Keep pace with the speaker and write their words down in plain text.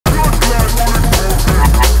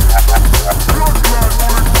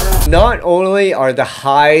Not only are the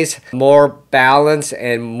highs more balanced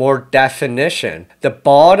and more definition, the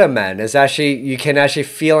bottom end is actually, you can actually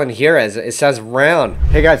feel and hear it. It sounds round.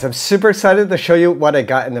 Hey guys, I'm super excited to show you what I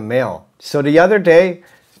got in the mail. So the other day,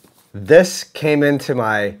 this came into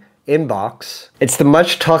my inbox. It's the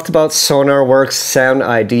much talked about Sonarworks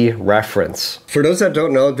SoundID reference. For those that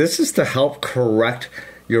don't know, this is to help correct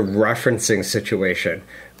your referencing situation.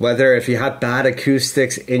 Whether if you have bad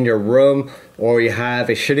acoustics in your room or you have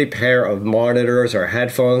a shitty pair of monitors or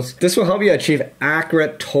headphones, this will help you achieve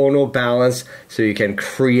accurate tonal balance so you can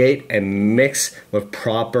create and mix with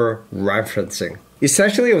proper referencing.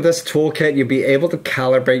 Essentially with this toolkit, you'll be able to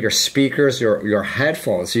calibrate your speakers, your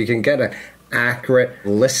headphones, so you can get an accurate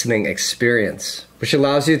listening experience, which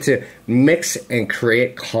allows you to mix and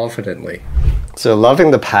create confidently. So loving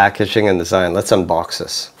the packaging and design. Let's unbox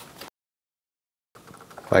this.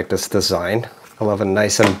 Like this design. I love a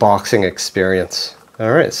nice unboxing experience.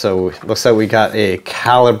 Alright, so looks like we got a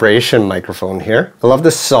calibration microphone here. I love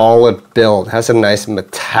the solid build. It has a nice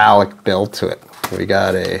metallic build to it. We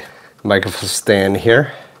got a microphone stand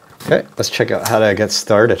here. Okay, let's check out how to get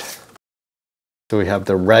started. So we have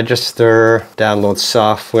the register, download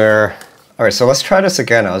software. All right, so let's try this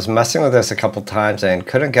again. I was messing with this a couple times and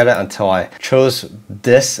couldn't get it until I chose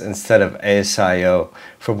this instead of ASIO.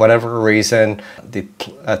 For whatever reason, the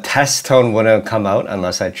test tone wouldn't come out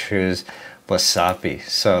unless I choose Wasabi.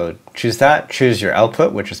 So choose that, choose your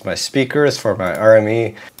output, which is my speakers for my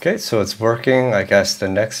RME. Okay, so it's working. I guess the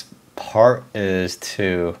next part is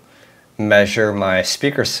to measure my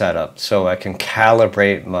speaker setup so I can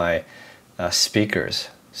calibrate my speakers.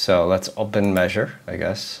 So let's open measure, I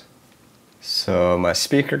guess. So my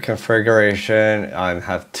speaker configuration, I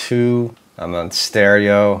have two, I'm on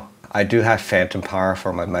stereo. I do have phantom power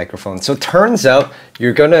for my microphone. So it turns out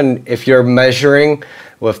you're gonna, if you're measuring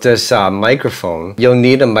with this microphone, you'll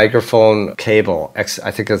need a microphone cable. I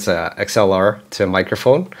think it's a XLR to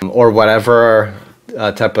microphone or whatever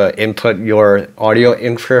type of input your audio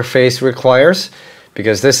interface requires.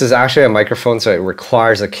 Because this is actually a microphone, so it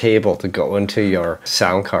requires a cable to go into your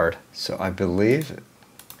sound card. So I believe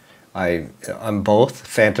I'm both.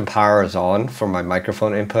 Phantom power is on for my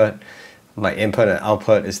microphone input. My input and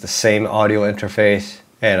output is the same audio interface.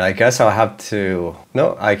 And I guess I'll have to,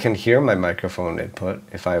 no, I can hear my microphone input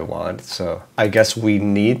if I want. So I guess we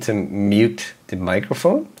need to mute the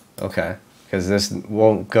microphone. Okay. Because this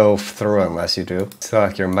won't go through unless you do.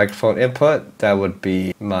 Select your microphone input. That would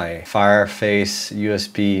be my Fireface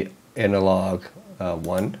USB analog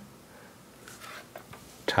 1.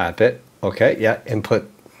 Tap it. Okay, yeah,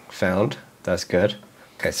 input found. That's good.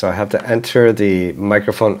 Okay, so I have to enter the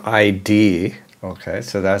microphone ID. Okay,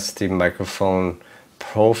 so that's the microphone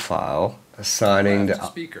profile. Assigning the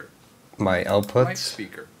speaker. My outputs. Right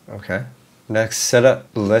speaker. Okay. Next, set up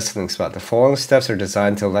listening spot. The following steps are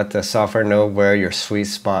designed to let the software know where your sweet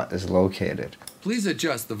spot is located. Please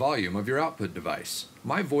adjust the volume of your output device.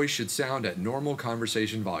 My voice should sound at normal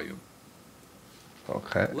conversation volume.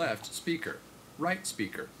 Okay. Left speaker. Right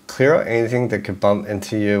speaker. Clear out anything that could bump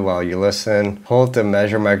into you while you listen. Hold the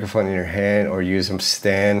measure microphone in your hand or use them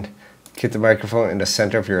stand. Keep the microphone in the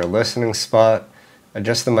center of your listening spot.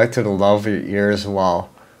 Adjust the mic to the level of your ears while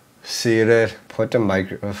seated. Put the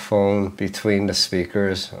microphone between the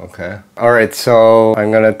speakers. Okay. All right, so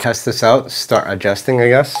I'm gonna test this out. Start adjusting, I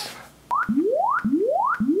guess.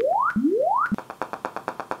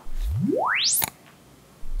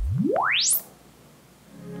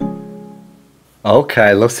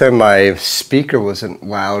 Okay, looks like my speaker wasn't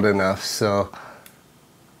loud enough, so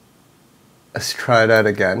let's try that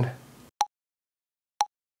again.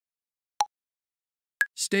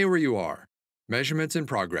 Stay where you are. Measurements in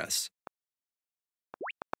progress.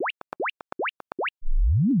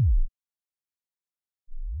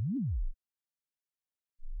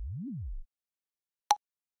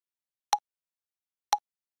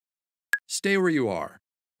 Stay where you are.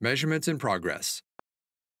 Measurements in progress.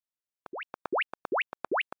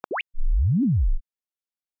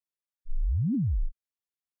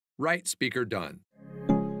 Right speaker done.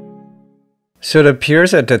 So it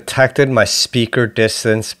appears it detected my speaker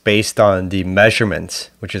distance based on the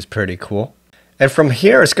measurements, which is pretty cool. And from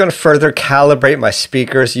here, it's going to further calibrate my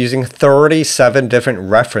speakers using 37 different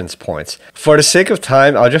reference points. For the sake of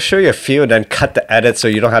time, I'll just show you a few and then cut the edit so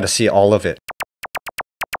you don't have to see all of it.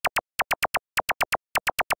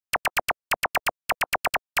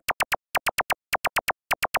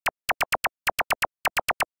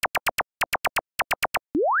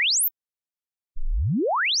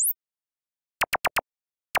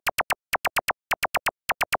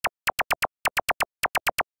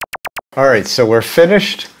 Alright, so we're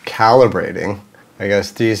finished calibrating. I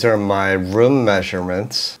guess these are my room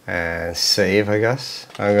measurements, and save, I guess.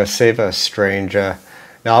 I'm gonna save a strange, now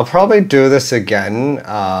I'll probably do this again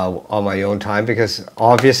on my own time, because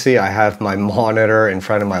obviously I have my monitor in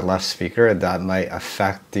front of my left speaker and that might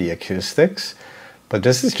affect the acoustics, but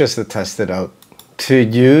this is just to test it out. To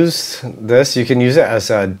use this, you can use it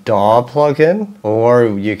as a DAW plugin, or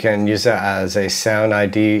you can use it as a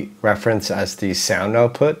SoundID reference as the sound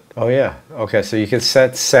output. Oh yeah, okay, so you can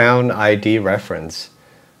set SoundID reference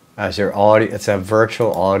as your audio. It's a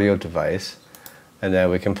virtual audio device, and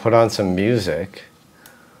then we can put on some music.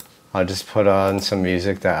 I'll just put on some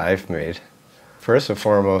music that I've made. First and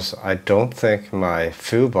foremost, I don't think my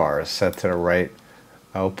foobar is set to the right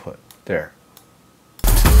output. There.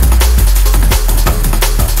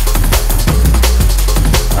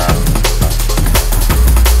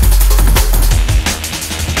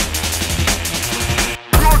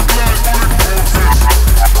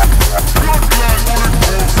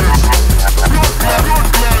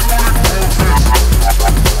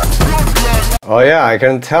 Oh yeah, I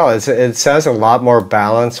can tell. It sounds a lot more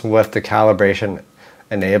balanced with the calibration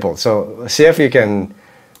enabled. So see if you can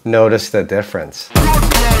notice the difference.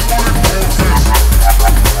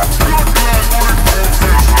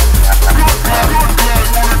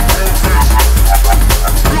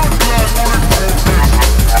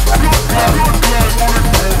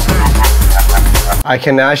 I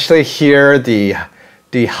can actually hear the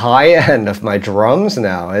high end of my drums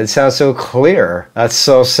now. It sounds so clear. That's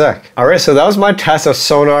so sick. All right, so that was my test of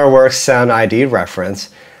Sonarworks SoundID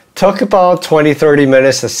reference. Took about 20-30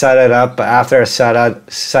 minutes to set it up, but after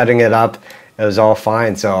setting it up, it was all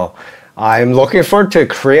fine. So I'm looking forward to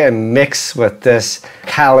create a mix with this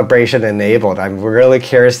calibration enabled. I'm really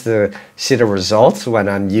curious to see the results when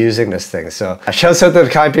I'm using this thing. So shouts out to the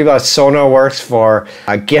kind people at Sonarworks for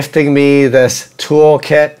gifting me this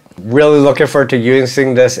toolkit. Really looking forward to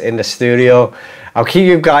using this in the studio. I'll keep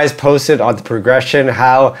you guys posted on the progression,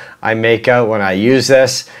 how I make out when I use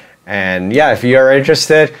this. And yeah, if you're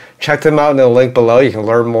interested, check them out in the link below. You can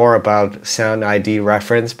learn more about SoundID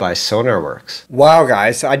reference by Sonarworks. Wow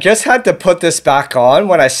guys, I just had to put this back on.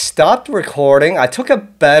 When I stopped recording, I took a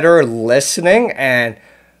better listening, and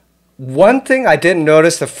one thing I didn't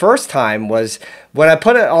notice the first time was when I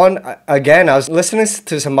put it on again, I was listening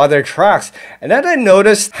to some other tracks, and then I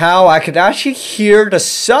noticed how I could actually hear the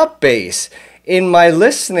sub bass in my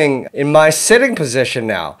listening, in my sitting position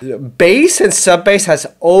now. Bass and sub bass has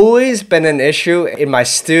always been an issue in my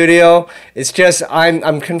studio. It's just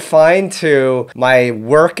I'm confined to my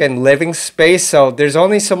work and living space, so there's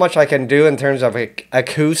only so much I can do in terms of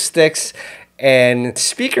acoustics and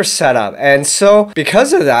speaker setup. And so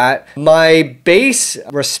because of that, my bass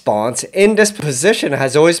response in this position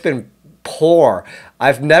has always been poor.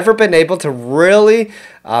 I've never been able to really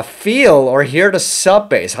feel or hear the sub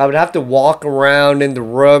bass. I would have to walk around in the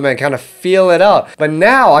room and kind of feel it out. But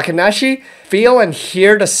now I can actually feel and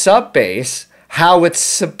hear the sub bass, how it's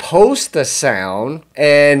supposed to sound,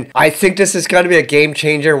 and I think this is going to be a game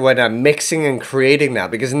changer when I'm mixing and creating now,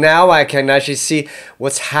 because now I can actually see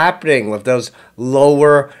what's happening with those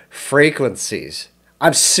lower frequencies.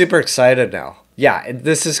 I'm super excited now. Yeah,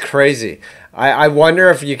 this is crazy. I wonder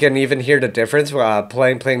if you can even hear the difference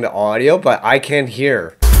playing the audio, but I can't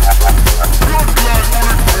hear.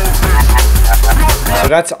 So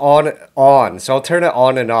that's on. So I'll turn it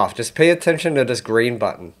on and off. Just pay attention to this green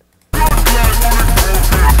button.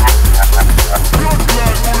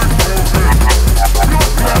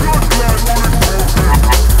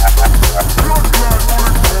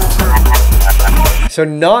 So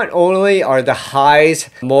not only are the highs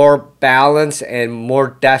more balanced and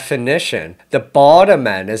more definition, the bottom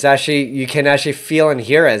end is actually, you can actually feel and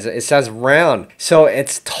hear it. It says round. So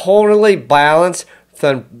it's totally balanced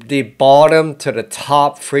from the bottom to the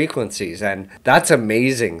top frequencies, and that's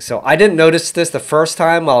amazing. So I didn't notice this the first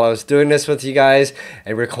time while I was doing this with you guys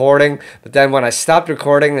and recording, but then when I stopped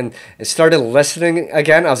recording and started listening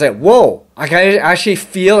again, I was like, whoa, I can actually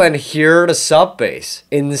feel and hear the sub bass.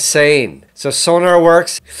 Insane. So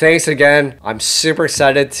Sonarworks, thanks again. I'm super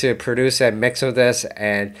excited to produce a mix of this,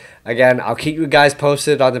 and again, I'll keep you guys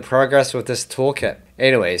posted on the progress with this toolkit.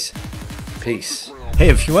 Anyways, peace. Hey,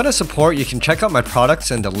 if you want to support, you can check out my products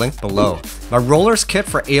in the link below. My rollers kit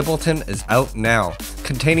for Ableton is out now,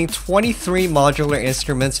 containing 23 modular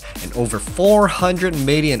instruments and over 400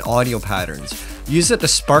 MIDI and audio patterns. Use it to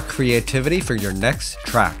spark creativity for your next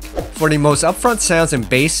track. For the most upfront sounds and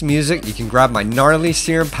bass music, you can grab my gnarly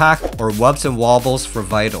serum pack or wubs and wobbles for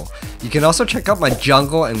Vital. You can also check out my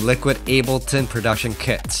jungle and liquid Ableton production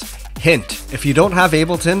kits. Hint, if you don't have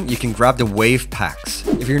Ableton, you can grab the Wave packs.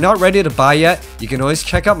 If you're not ready to buy yet, you can always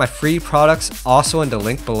check out my free products also in the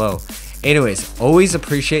link below. Anyways, always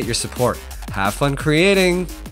appreciate your support. Have fun creating!